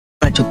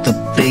took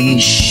the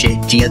biggest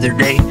shit the other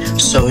day.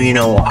 So, you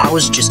know, I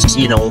was just,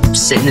 you know,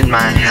 sitting in my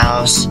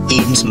house,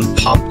 eating some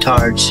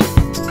Pop-Tarts.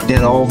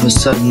 Then all of a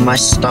sudden, my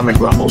stomach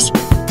rumbles.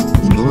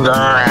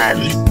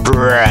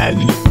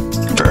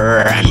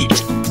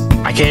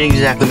 I can't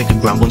exactly make a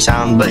grumbling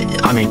sound, but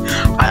I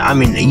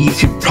mean, you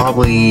could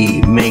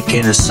probably make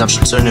an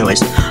assumption. So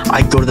anyways,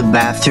 I go to the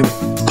bathroom,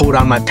 pull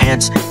down my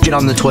pants, get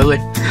on the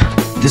toilet.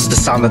 This is the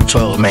sound that the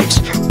toilet makes.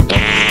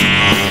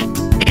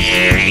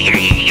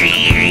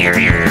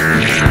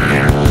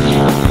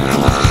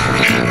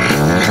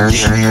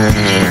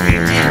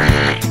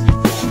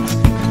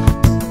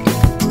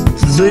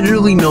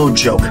 Literally no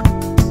joke.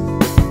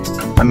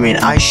 I mean,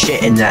 I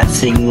shit in that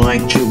thing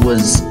like it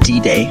was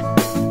D-Day.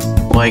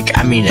 Like,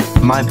 I mean,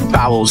 my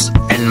bowels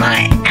and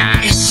my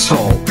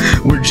asshole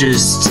were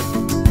just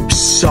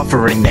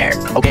suffering there,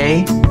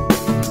 okay?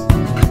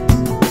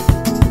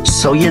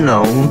 So, you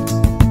know,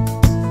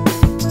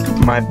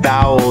 my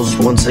bowels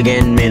once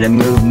again made a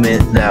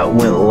movement that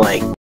went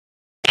like...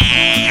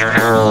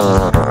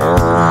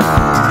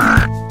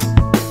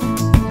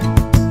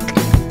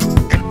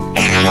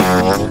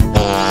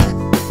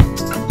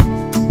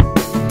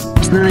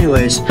 So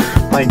anyways,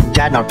 my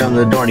dad knocked on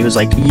the door and he was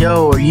like,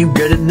 "Yo, are you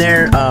good in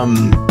there?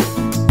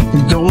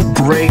 Don't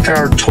break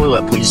our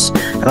toilet, please."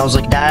 And I was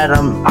like, "Dad,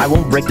 I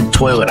won't break the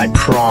toilet, I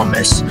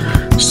promise."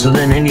 So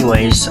then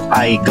anyways,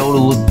 I go to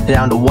look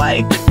down to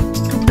wipe.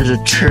 There's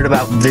a turd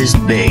about this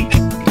big.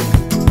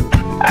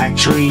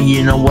 Actually,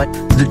 you know what?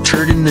 The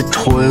turd in the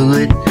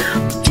toilet,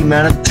 the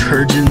amount of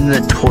turds in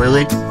the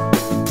toilet,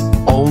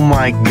 oh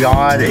my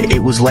god,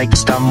 it was like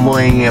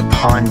stumbling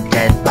upon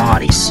dead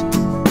bodies.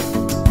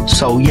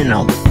 So, you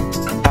know,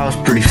 that was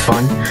pretty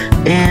fun.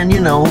 And, you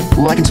know,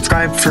 like and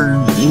subscribe for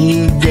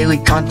new daily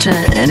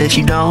content. And if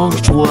you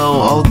don't,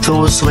 well, I'll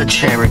throw a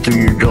sledgehammer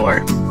through your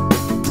door.